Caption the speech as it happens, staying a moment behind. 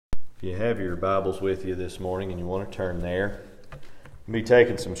If you have your Bibles with you this morning and you want to turn there, we'll be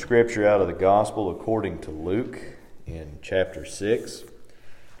taking some scripture out of the Gospel according to Luke in chapter 6.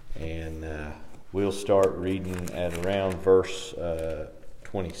 And we'll start reading at around verse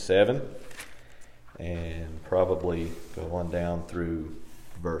 27 and probably go on down through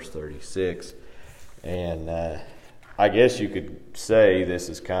verse 36. And I guess you could say this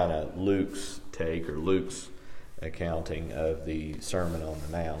is kind of Luke's take or Luke's accounting of the Sermon on the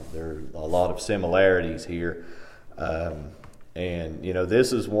Mount. There are a lot of similarities here. And, you know,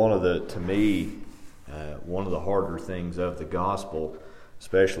 this is one of the harder things of the gospel,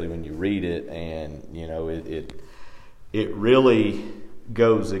 especially when you read it, and, you know, it really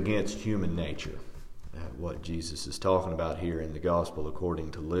goes against human nature, what Jesus is talking about here in the gospel according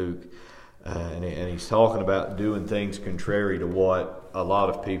to Luke. And he's talking about doing things contrary to what a lot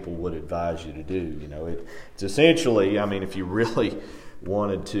of people would advise you to do. You know, it's essentially, I mean, if you really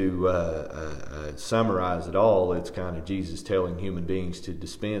wanted to summarize it all, it's kind of Jesus telling human beings to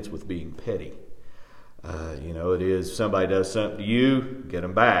dispense with being petty. You know, it is somebody does something to you, get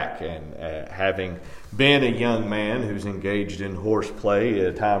them back. And having been a young man who's engaged in horseplay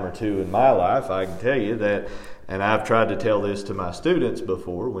a time or two in my life, I can tell you that. And I've tried to tell this to my students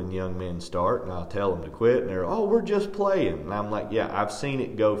before when young men start, and I'll tell them to quit, and they're, oh, we're just playing. And I'm like, yeah, I've seen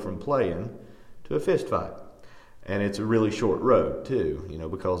it go from playing to a fist fight. And it's a really short road, too, you know,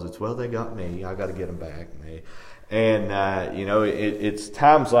 because it's, well, they got me, I got to get them back. And you know, it's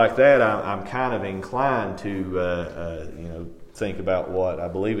times like that I'm kind of inclined to, you know, think about what I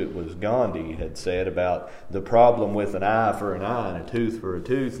believe it was Gandhi had said about the problem with an eye for an eye and a tooth for a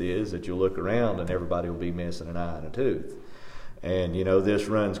tooth is that you'll look around and everybody will be missing an eye and a tooth. And, you know, this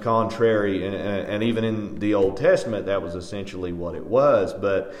runs contrary, and even in the Old Testament, that was essentially what it was.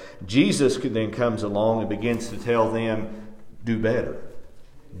 But Jesus then comes along and begins to tell them, do better.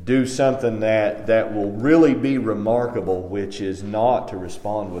 Do something that will really be remarkable, which is not to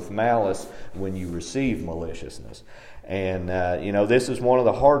respond with malice when you receive maliciousness. And, you know, this is one of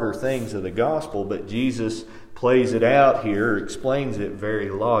the harder things of the gospel, but Jesus plays it out here, explains it very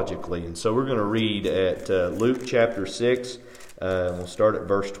logically. And so we're going to read at Luke chapter 6, we'll start at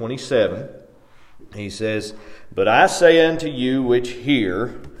verse 27. He says, "But I say unto you which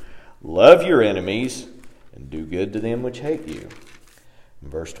hear, love your enemies, and do good to them which hate you." In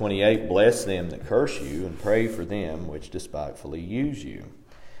verse 28, "Bless them that curse you, and pray for them which despitefully use you."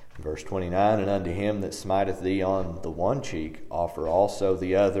 In verse 29, "And unto him that smiteth thee on the one cheek, offer also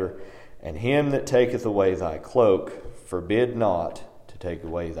the other. And him that taketh away thy cloak, forbid not to take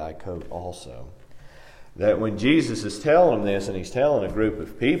away thy coat also." That when Jesus is telling them this, and he's telling a group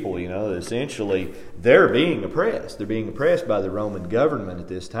of people, you know, essentially they're being oppressed. They're being oppressed by the Roman government at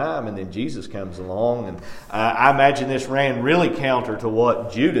this time, and then Jesus comes along, and I imagine this ran really counter to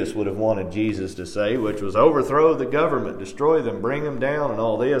what Judas would have wanted Jesus to say, which was overthrow the government, destroy them, bring them down, and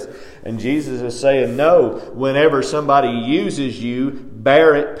all this. And Jesus is saying, no, whenever somebody uses you,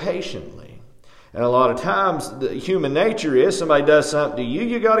 bear it patiently. And a lot of times, the human nature is somebody does something to you,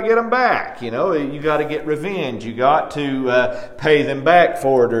 you got to get them back. You know, you got to get revenge. You got to pay them back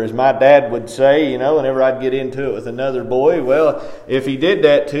for it. Or as my dad would say, you know, whenever I'd get into it with another boy, well, if he did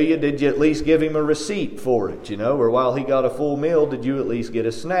that to you, did you at least give him a receipt for it? You know, or while he got a full meal, did you at least get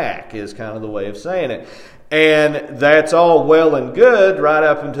a snack? Is kind of the way of saying it. And that's all well and good right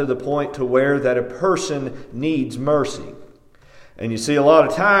up until the point to where that a person needs mercy. And you see a lot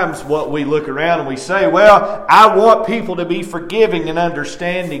of times what we look around and we say, well, I want people to be forgiving and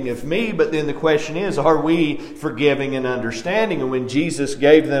understanding of me. But then the question is, are we forgiving and understanding? And when Jesus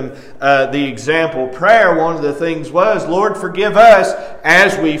gave them the example prayer, one of the things was, Lord, forgive us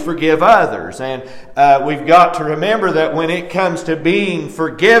as we forgive others. And we've got to remember that when it comes to being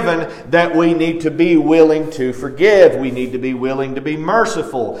forgiven, that we need to be willing to forgive. We need to be willing to be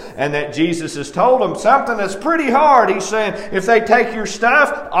merciful. And that Jesus has told them something that's pretty hard. He's saying, if they take your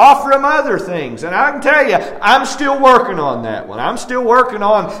stuff, offer them other things. And I can tell you, I'm still working on that one. I'm still working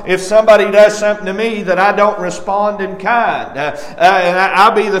on if somebody does something to me that I don't respond in kind. And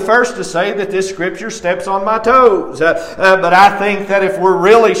I'll be the first to say that this scripture steps on my toes. But I think that if we're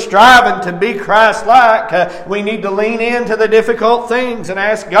really striving to be Christ-like, we need to lean into the difficult things and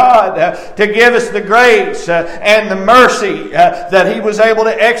ask God to give us the grace and the mercy that He was able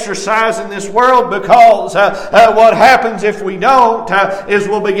to exercise in this world, because what happens if we don't is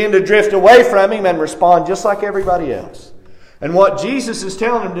we'll begin to drift away from Him and respond just like everybody else. And what Jesus is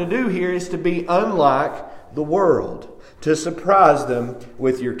telling them to do here is to be unlike the world. to surprise them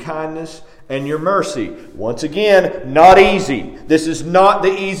with your kindness and your mercy. Once again, not easy. This is not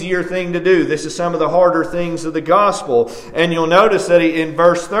the easier thing to do. This is some of the harder things of the gospel. And you'll notice that in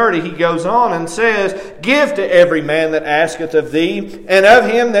verse 30, he goes on and says, "Give to every man that asketh of thee, and of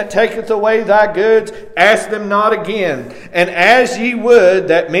him that taketh away thy goods, ask them not again. And as ye would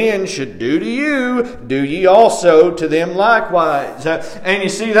that men should do to you, do ye also to them likewise." And you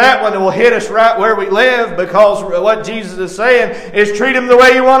see, that one will hit us right where we live, because what Jesus is saying is treat them the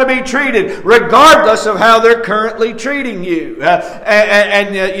way you want to be treated, regardless of how they're currently treating you.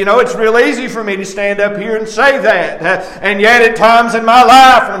 You know, it's real easy for me to stand up here and say that. And yet at times in my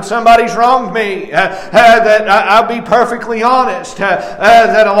life when somebody's wronged me, that I'll be perfectly honest,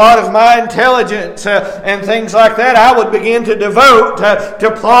 that a lot of my intelligence and things like that I would begin to devote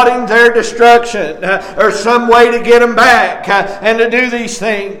to plotting their destruction or some way to get them back and to do these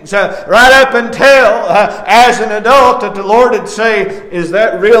things. Right up until, as an adult, that the Lord would say, "Is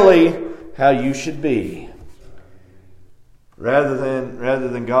that really how you should be?" Rather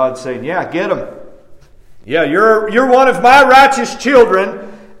than God saying, "Yeah, get them. Yeah, you're one of my righteous children,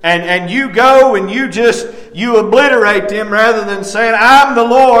 and you go and you obliterate them," rather than saying, "I'm the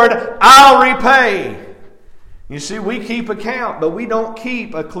Lord, I'll repay." You see, we keep account, but we don't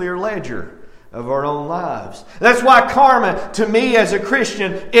keep a clear ledger of our own lives. That's why karma, to me as a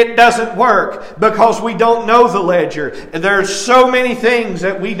Christian, it doesn't work, because we don't know the ledger. There's so many things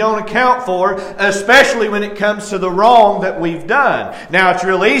that we don't account for, especially when it comes to the wrong that we've done. Now, it's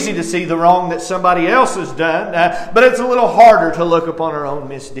real easy to see the wrong that somebody else has done, but it's a little harder to look upon our own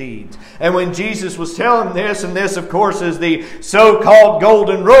misdeeds. And when Jesus was telling this, and this, of course, is the so-called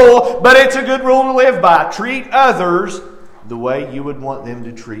golden rule, but it's a good rule to live by: treat others the way you would want them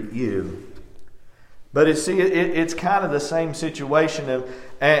to treat you. But it's kind of the same situation.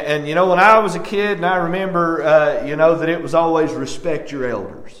 And you know, when I was a kid, and I remember, that it was always respect your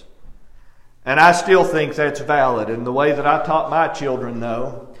elders. And I still think that's valid. And the way that I taught my children,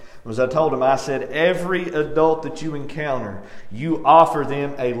 though, was I told them, I said, every adult that you encounter, you offer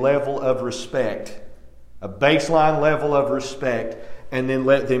them a level of respect, a baseline level of respect, and then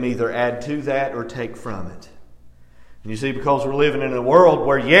let them either add to that or take from it. You see, because we're living in a world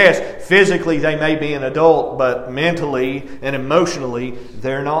where, yes, physically they may be an adult, but mentally and emotionally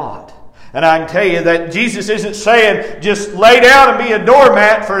they're not. And I can tell you that Jesus isn't saying just lay down and be a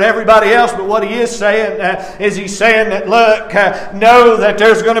doormat for everybody else, but what He is saying is He's saying that, look, know that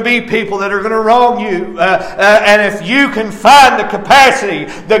there's going to be people that are going to wrong you. And if you can find the capacity,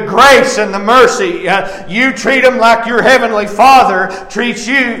 the grace and the mercy, you treat them like your Heavenly Father treats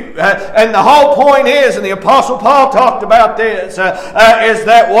you. And the whole point is, and the Apostle Paul talked about this, is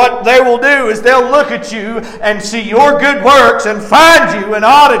that what they will do is they'll look at you and see your good works and find you an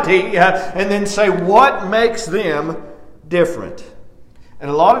oddity, and then say, what makes them different? And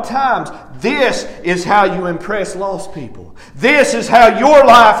a lot of times, this is how you impress lost people. This is how your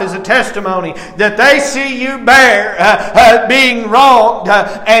life is a testimony that they see you bear being wronged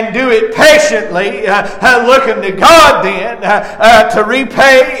and do it patiently, looking to God then to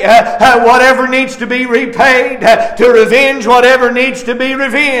repay whatever needs to be repaid, to revenge whatever needs to be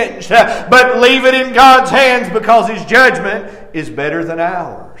revenged, but leave it in God's hands, because His judgment is better than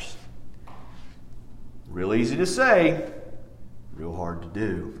ours. Real easy to say, real hard to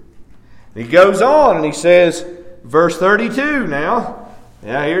do. He goes on and he says, verse 32 now.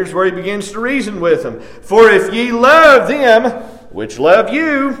 Now here's where he begins to reason with them. For if ye love them which love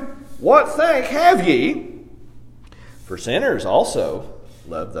you, what thank have ye? For sinners also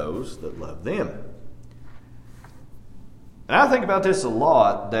love those that love them. And I think about this a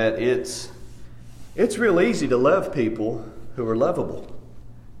lot, that it's real easy to love people who are lovable.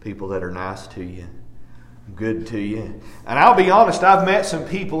 People that are nice to you, good to you. And I'll be honest, I've met some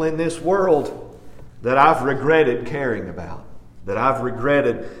people in this world that I've regretted caring about, that I've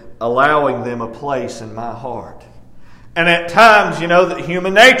regretted allowing them a place in my heart. And at times, that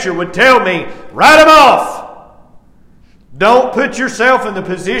human nature would tell me, write them off. Don't put yourself in the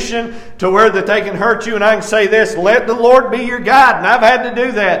position to where that they can hurt you. And I can say this, let the Lord be your guide. And I've had to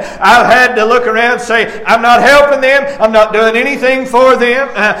do that. I've had to look around and say, I'm not helping them. I'm not doing anything for them.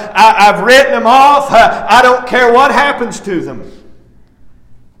 I've written them off. I don't care what happens to them.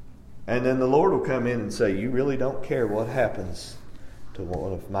 And then the Lord will come in and say, you really don't care what happens to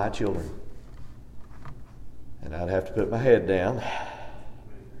one of my children. And I'd have to put my head down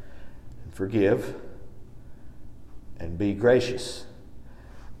and forgive and be gracious.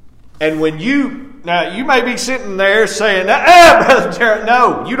 And when you may be sitting there saying, Brother Jared,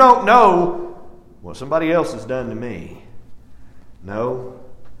 no, you don't know what somebody else has done to me. No,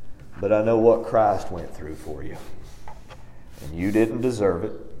 but I know what Christ went through for you. and you didn't deserve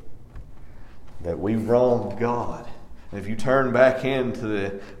it, that we wronged God. And if you turn back into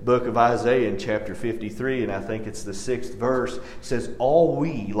the book of Isaiah in chapter 53, and I think it's the 6th verse, it says, all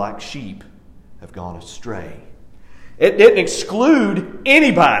we like sheep have gone astray. It didn't exclude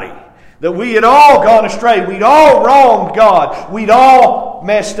anybody, that we had all gone astray. We'd all wronged God. We'd all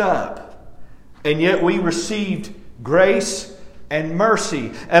messed up. And yet we received grace and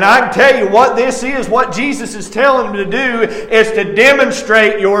mercy. And I can tell you what this is, what Jesus is telling them to do, is to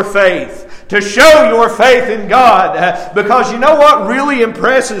demonstrate your faith, to show your faith in God. Because you know what really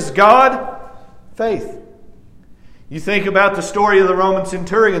impresses God? Faith. You think about the story of the Roman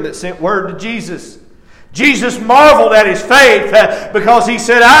centurion that sent word to Jesus. Jesus marveled at his faith because he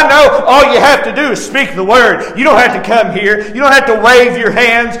said, I know all you have to do is speak the word. You don't have to come here. You don't have to wave your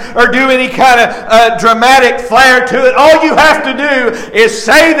hands or do any kind of dramatic flair to it. All you have to do is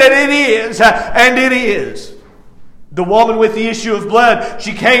say that it is, and it is. The woman with the issue of blood,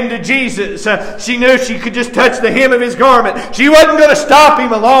 she came to Jesus. She knew she could just touch the hem of his garment. She wasn't going to stop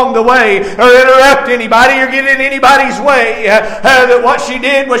him along the way or interrupt anybody or get in anybody's way. That what she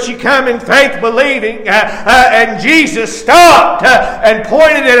did was she come in faith believing. And Jesus stopped and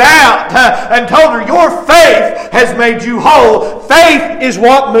pointed it out and told her, your faith has made you whole. Faith is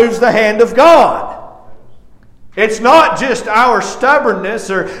what moves the hand of God. It's not just our stubbornness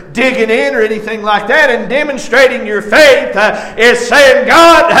or digging in or anything like that. And demonstrating your faith is saying,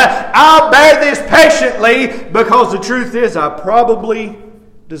 God, I'll bear this patiently because the truth is I probably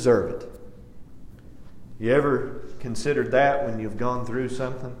deserve it. You ever considered that when you've gone through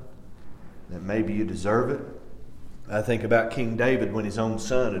something? That maybe you deserve it? I think about King David when his own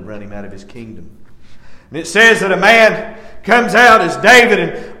son had run him out of his kingdom. And it says that a man comes out as David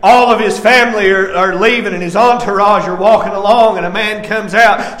and all of his family are leaving and his entourage are walking along, and a man comes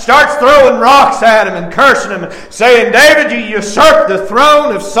out, starts throwing rocks at him and cursing him, saying, David, you usurped the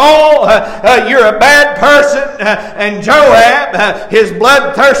throne of Saul. You're a bad person. And Joab, his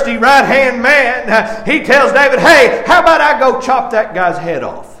bloodthirsty right-hand man, he tells David, hey, how about I go chop that guy's head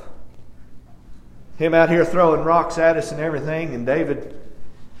off? Him out here throwing rocks at us and everything, and David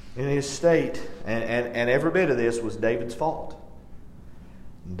in his state. And every bit of this was David's fault.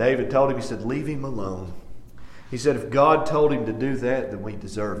 And David told him, he said, leave him alone. He said, if God told him to do that, then we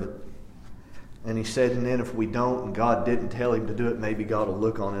deserve it. And he said, and then if we don't, and God didn't tell him to do it, maybe God will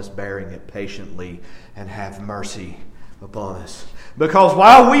look on us bearing it patiently and have mercy upon us. Because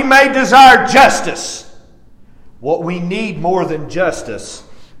while we may desire justice, what we need more than justice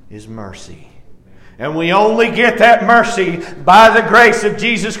is mercy. And we only get that mercy by the grace of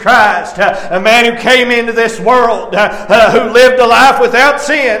Jesus Christ. A man who came into this world, who lived a life without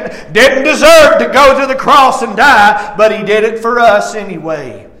sin, didn't deserve to go to the cross and die, but He did it for us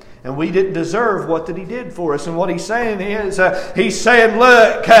anyway. And we didn't deserve what that He did for us. And what He's saying is, He's saying,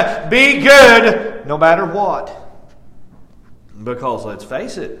 look, be good no matter what. Because let's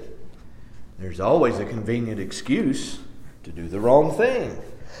face it, there's always a convenient excuse to do the wrong thing.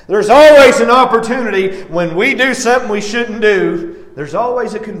 There's always an opportunity when we do something we shouldn't do. There's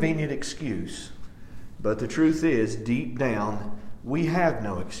always a convenient excuse. But the truth is, deep down, we have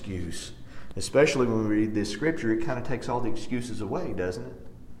no excuse. Especially when we read this scripture, it kind of takes all the excuses away, doesn't it?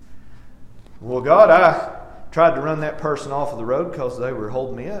 Well, God, I tried to run that person off of the road because they were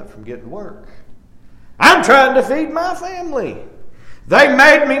holding me up from getting to work. I'm trying to feed my family. They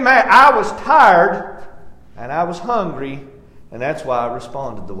made me mad. I was tired and I was hungry. And that's why I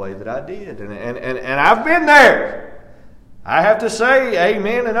responded the way that I did. And I've been there. I have to say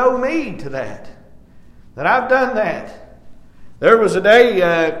amen and oh me to that. That I've done that. There was a day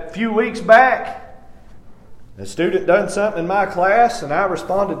a few weeks back, a student done something in my class and I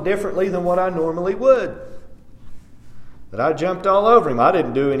responded differently than what I normally would. That I jumped all over him. I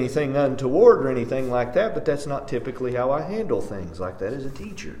didn't do anything untoward or anything like that, but that's not typically how I handle things like that as a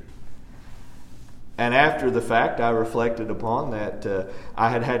teacher. And after the fact, I reflected upon that I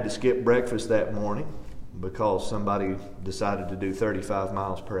had to skip breakfast that morning because somebody decided to do 35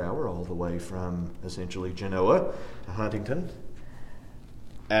 miles per hour all the way from essentially Genoa to Huntington.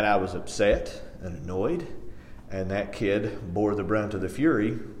 And I was upset and annoyed. And that kid bore the brunt of the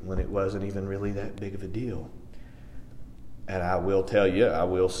fury when it wasn't even really that big of a deal. And I will tell you, I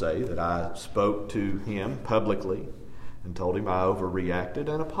will say that I spoke to him publicly and told him I overreacted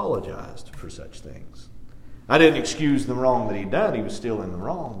and apologized for such things. I didn't excuse the wrong that he'd done. He was still in the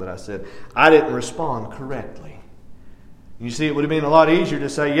wrong. But I said, I didn't respond correctly. You see, it would have been a lot easier to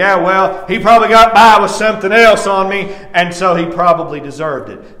say, yeah, well, he probably got by with something else on me, and so he probably deserved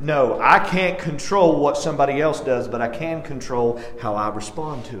it. No, I can't control what somebody else does, but I can control how I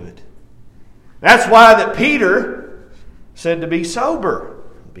respond to it. That's why that Peter said to be sober,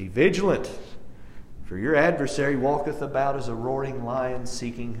 be vigilant. For your adversary walketh about as a roaring lion,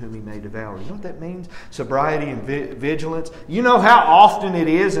 seeking whom he may devour. You know what that means? Sobriety and vigilance. You know how often it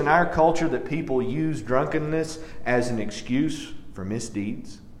is in our culture that people use drunkenness as an excuse for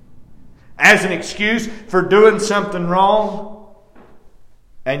misdeeds? As an excuse for doing something wrong?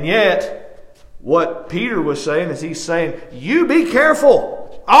 And yet, what Peter was saying is he's saying, you be careful.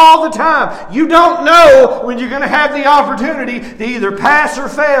 All the time. You don't know when you're going to have the opportunity to either pass or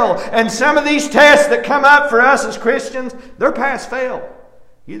fail. And some of these tests that come up for us as Christians, they're pass-fail.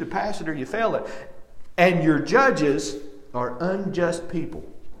 You either pass it or you fail it. And your judges are unjust people.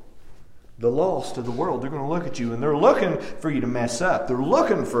 The lost of the world, they're going to look at you and they're looking for you to mess up. They're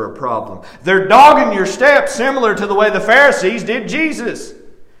looking for a problem. They're dogging your steps similar to the way the Pharisees did Jesus.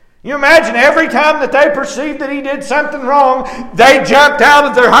 You imagine every time that they perceived that he did something wrong, they jumped out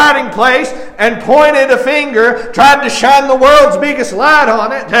of their hiding place and pointed a finger, tried to shine the world's biggest light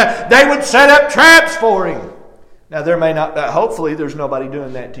on it. They would set up traps for him. Now there may not, hopefully there's nobody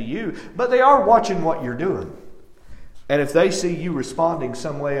doing that to you, but they are watching what you're doing. And if they see you responding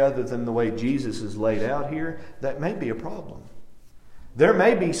some way other than the way Jesus is laid out here, that may be a problem. There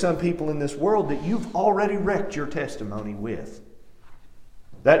may be some people in this world that you've already wrecked your testimony with.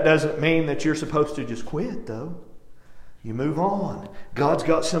 That doesn't mean that you're supposed to just quit, though. You move on. God's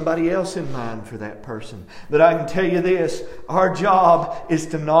got somebody else in mind for that person. But I can tell you this, our job is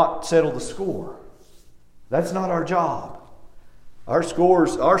to not settle the score. That's not our job. Our score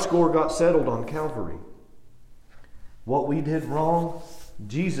got settled on Calvary. What we did wrong,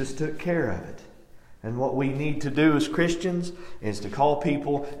 Jesus took care of it. And what we need to do as Christians is to call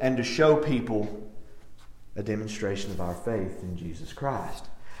people and to show people a demonstration of our faith in Jesus Christ.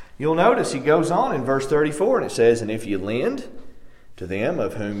 You'll notice he goes on in verse 34 and it says, and if ye lend to them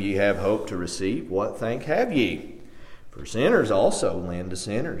of whom ye have hope to receive, what thank have ye? For sinners also lend to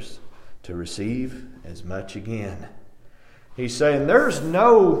sinners to receive as much again. He's saying there's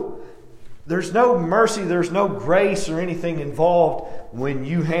no mercy, there's no grace or anything involved when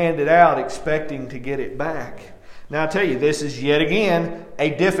you hand it out expecting to get it back. Now I tell you, this is yet again a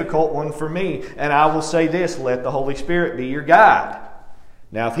difficult one for me. And I will say this, let the Holy Spirit be your guide.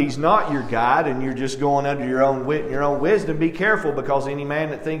 Now if He's not your guide and you're just going under your own wit and your own wisdom, be careful, because any man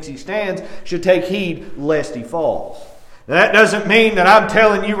that thinks he stands should take heed lest he falls. Now, that doesn't mean that I'm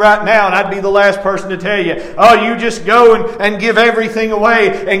telling you right now, and I'd be the last person to tell you, oh, you just go and give everything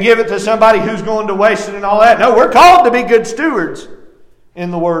away and give it to somebody who's going to waste it and all that. No, we're called to be good stewards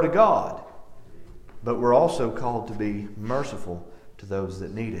in the Word of God. But we're also called to be merciful to those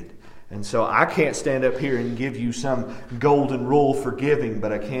that need it. And so I can't stand up here and give you some golden rule for giving,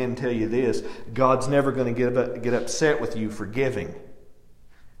 but I can tell you this. God's never going to get upset with you for giving.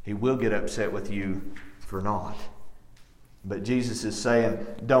 He will get upset with you for not. But Jesus is saying,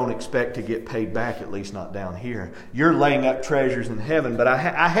 don't expect to get paid back, at least not down here. You're laying up treasures in heaven. But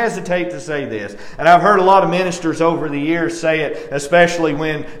I hesitate to say this. And I've heard a lot of ministers over the years say it, especially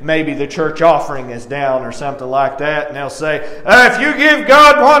when maybe the church offering is down or something like that. And they'll say, if you give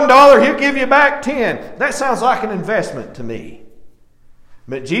God $1, He'll give you back 10. That sounds like an investment to me.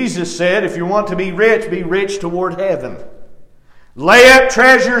 But Jesus said, if you want to be rich toward heaven. Lay up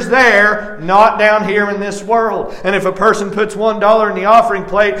treasures there, not down here in this world. And if a person puts $1 in the offering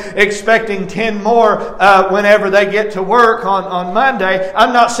plate, expecting 10 more whenever they get to work on Monday,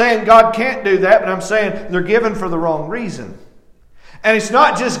 I'm not saying God can't do that, but I'm saying they're giving for the wrong reason. And it's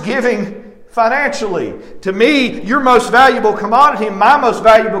not just giving financially. To me, your most valuable commodity and my most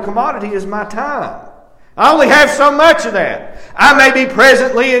valuable commodity is my time. I only have so much of that. I may be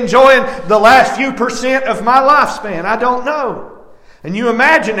presently enjoying the last few % of my lifespan. I don't know. And you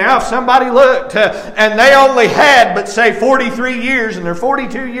imagine now if somebody looked and they only had, but say 43 years and they're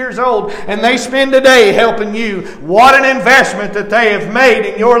 42 years old and they spend a day helping you, what an investment that they have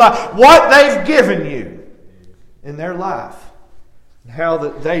made in your life. What they've given you in their life. How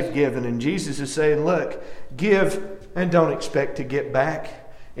that they've given. And Jesus is saying, look, give and don't expect to get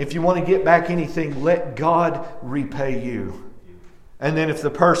back. If you want to get back anything, let God repay you. And then if the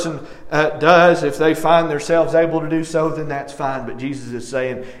person does, if they find themselves able to do so, then that's fine. But Jesus is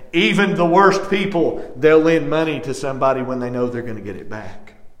saying, even the worst people, they'll lend money to somebody when they know they're going to get it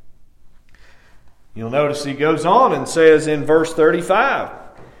back. You'll notice he goes on and says in verse 35,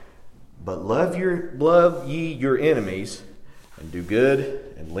 but love ye your enemies, and do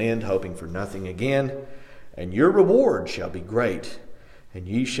good, and lend, hoping for nothing again. And your reward shall be great, and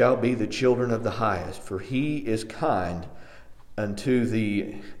ye shall be the children of the highest, for He is kind unto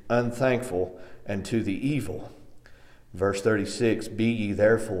the unthankful and to the evil. Verse 36, be ye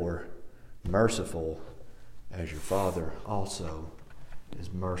therefore merciful, as your Father also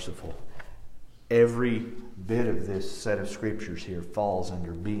is merciful. Every bit of this set of scriptures here falls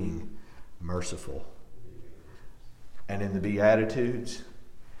under being merciful. And in the Beatitudes,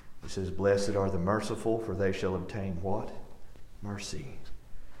 it says, blessed are the merciful, for they shall obtain what? Mercy.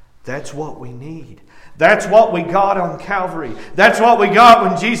 That's what we need. That's what we got on Calvary. That's what we got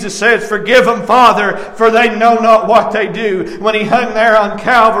when Jesus says, forgive them, Father, for they know not what they do. When He hung there on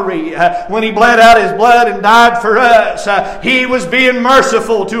Calvary, when He bled out His blood and died for us, He was being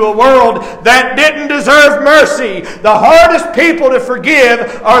merciful to a world that didn't deserve mercy. The hardest people to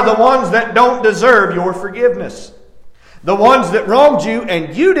forgive are the ones that don't deserve your forgiveness. The ones that wronged you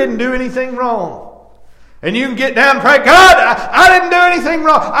and you didn't do anything wrong. And you can get down and pray, God, I didn't do anything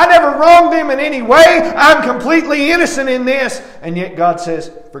wrong. I never wronged them in any way. I'm completely innocent in this. And yet God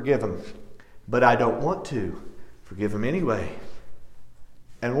says, forgive them. But I don't want to. Forgive them anyway.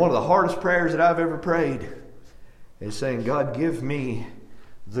 And one of the hardest prayers that I've ever prayed is saying, God, give me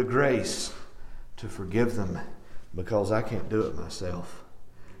the grace to forgive them because I can't do it myself.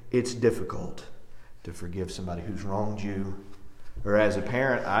 It's difficult to forgive somebody who's wronged you. Or as a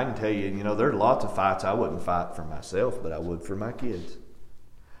parent, I can tell you, there are lots of fights I wouldn't fight for myself, but I would for my kids.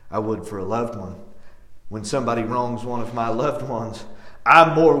 I would for a loved one. When somebody wrongs one of my loved ones,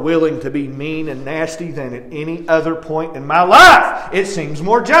 I'm more willing to be mean and nasty than at any other point in my life. It seems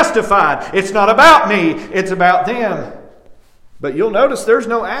more justified. It's not about me, it's about them. But you'll notice there's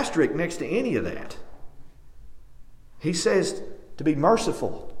no asterisk next to any of that. He says to be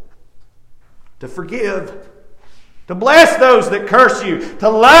merciful, to forgive, to bless those that curse you, to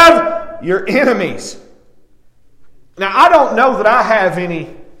love your enemies. Now, I don't know that I have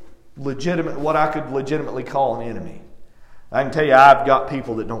any what I could legitimately call an enemy. I can tell you I've got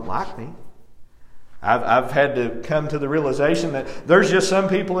people that don't like me. I've had to come to the realization that there's just some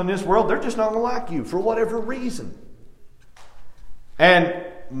people in this world, they're just not going to like you for whatever reason. And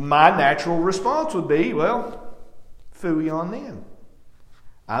my natural response would be, well, phooey on them.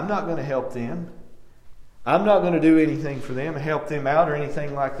 I'm not going to help them. I'm not going to do anything for them, help them out or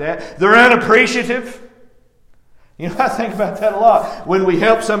anything like that. They're unappreciative. I think about that a lot. When we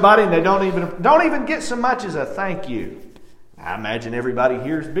help somebody and they don't even get so much as a thank you. I imagine everybody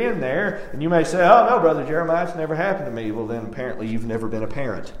here's been there, and you may say, oh no, Brother Jeremiah, it's never happened to me. Well, then apparently you've never been a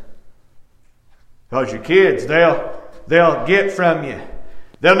parent. Because your kids, they'll get from you.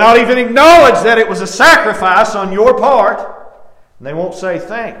 They'll not even acknowledge that it was a sacrifice on your part. And they won't say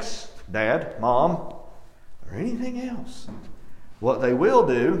thanks, Dad, Mom, or anything else. What they will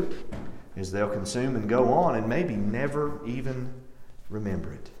do is they'll consume and go on and maybe never even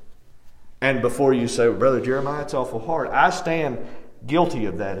remember it. And before you say, well, Brother Jeremiah, it's awful hard, I stand guilty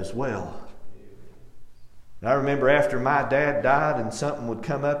of that as well. And I remember after my dad died and something would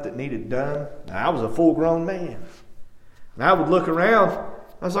come up that needed done, and I was a full-grown man. And I would look around,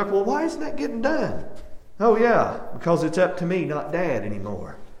 I was like, well, why isn't that getting done? Oh yeah, because it's up to me, not Dad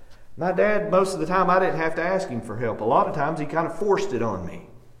anymore. My dad, most of the time, I didn't have to ask him for help. A lot of times, he kind of forced it on me.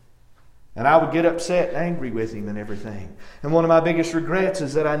 And I would get upset and angry with him and everything. And one of my biggest regrets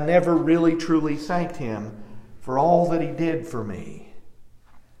is that I never really, truly thanked him for all that he did for me.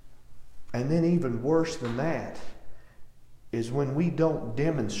 And then even worse than that is when we don't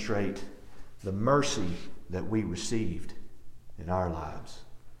demonstrate the mercy that we received in our lives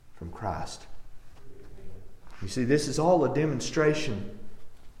from Christ. You see, this is all a demonstration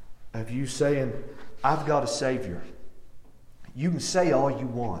of you saying, I've got a Savior. You can say all you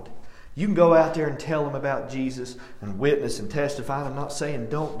want. You can go out there and tell them about Jesus and witness and testify. I'm not saying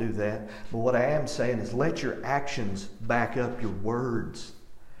don't do that. But what I am saying is let your actions back up your words,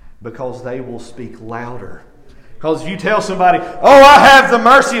 because they will speak louder. Because if you tell somebody, oh, I have the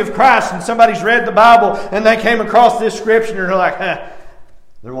mercy of Christ, and somebody's read the Bible and they came across this scripture and they're like,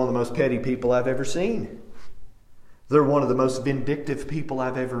 they're one of the most petty people I've ever seen. They're one of the most vindictive people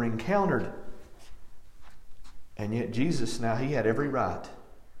I've ever encountered. And yet Jesus, now he had every right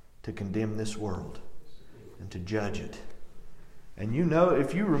to condemn this world and to judge it. And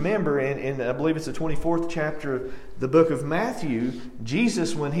if you remember in I believe it's the 24th chapter of the book of Matthew,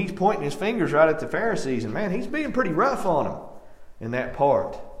 Jesus, when he's pointing his fingers right at the Pharisees, and man, he's being pretty rough on them in that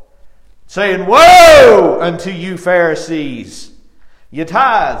part. Saying, woe unto you Pharisees! You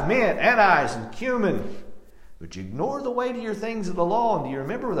tithe mint, anise, and cumin, but you ignore the weightier things of the law. And do you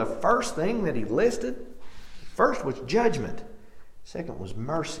remember the first thing that he listed? First was judgment. Second was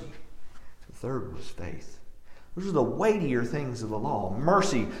mercy. The third was faith. Those are the weightier things of the law.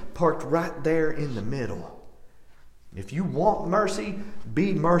 Mercy parked right there in the middle. If you want mercy,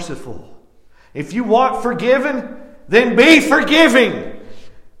 be merciful. If you want forgiven, then be forgiving.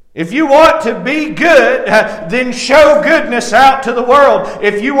 If you want to be good, then show goodness out to the world.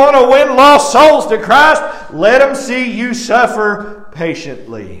 If you want to win lost souls to Christ, let them see you suffer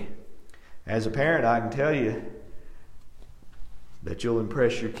patiently. As a parent, I can tell you that you'll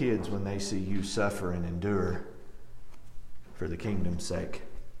impress your kids when they see you suffer and endure for the kingdom's sake.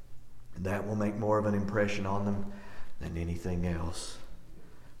 And that will make more of an impression on them than anything else.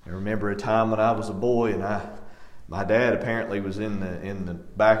 I remember a time when I was a boy and my dad apparently was in the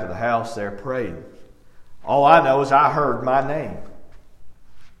back of the house there praying. All I know is I heard my name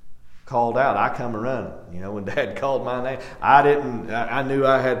called out. I come running. When Dad called my name, I knew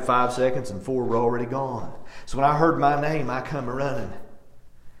I had 5 seconds and 4 were already gone. So when I heard my name, I come running.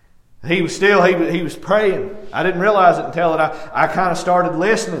 He was praying. I didn't realize it until I kind of started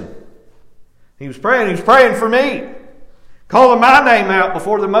listening. He was praying for me. Calling my name out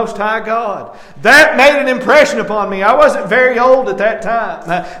before the Most High God. That made an impression upon me. I wasn't very old at that time.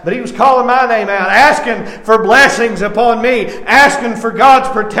 But he was calling my name out. Asking for blessings upon me. Asking for God's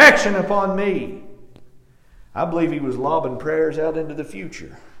protection upon me. I believe he was lobbing prayers out into the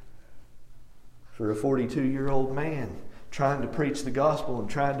future. For a 42-year-old man. Trying to preach the gospel and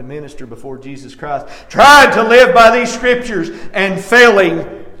trying to minister before Jesus Christ. Trying to live by these scriptures and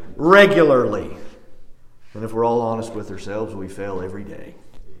failing regularly. And if we're all honest with ourselves, we fail every day.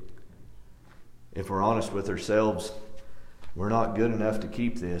 If we're honest with ourselves, we're not good enough to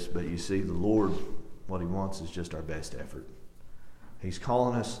keep this. But you see, the Lord, what He wants is just our best effort. He's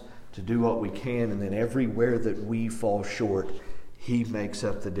calling us to do what we can, and then everywhere that we fall short, He makes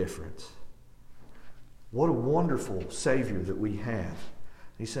up the difference. What a wonderful Savior that we have.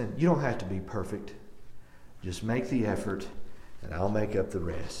 He said, you don't have to be perfect. Just make the effort, and I'll make up the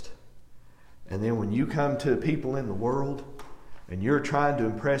rest. And then when you come to people in the world and you're trying to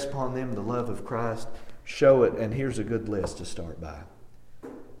impress upon them the love of Christ, show it. And here's a good list to start by.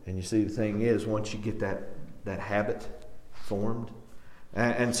 And you see, the thing is, once you get that habit formed,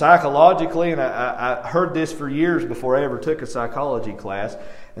 and psychologically, and I heard this for years before I ever took a psychology class,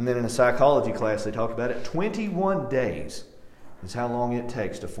 and then in a psychology class they talked about it, 21 days is how long it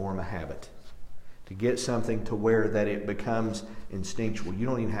takes to form a habit. To get something to where that it becomes instinctual. You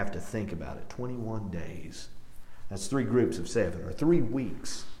don't even have to think about it. 21 days. That's 3 groups of 7, or 3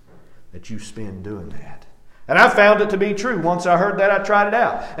 weeks that you spend doing that. And I found it to be true. Once I heard that, I tried it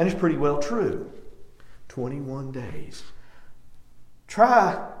out. And it's pretty well true. 21 days.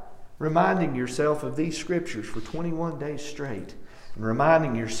 Try reminding yourself of these scriptures for 21 days straight. And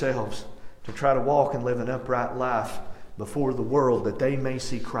reminding yourselves to try to walk and live an upright life before the world that they may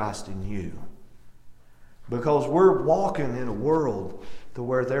see Christ in you. Because we're walking in a world to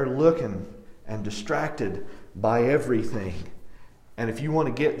where they're looking and distracted by everything. And if you want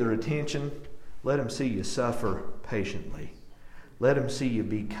to get their attention, let them see you suffer patiently. Let them see you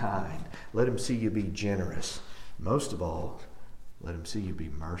be kind. Let them see you be generous. Most of all, let them see you be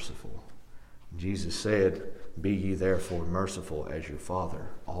merciful. Jesus said, be ye therefore merciful as your Father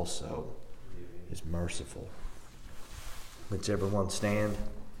also is merciful. Let's everyone stand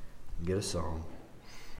and get a song.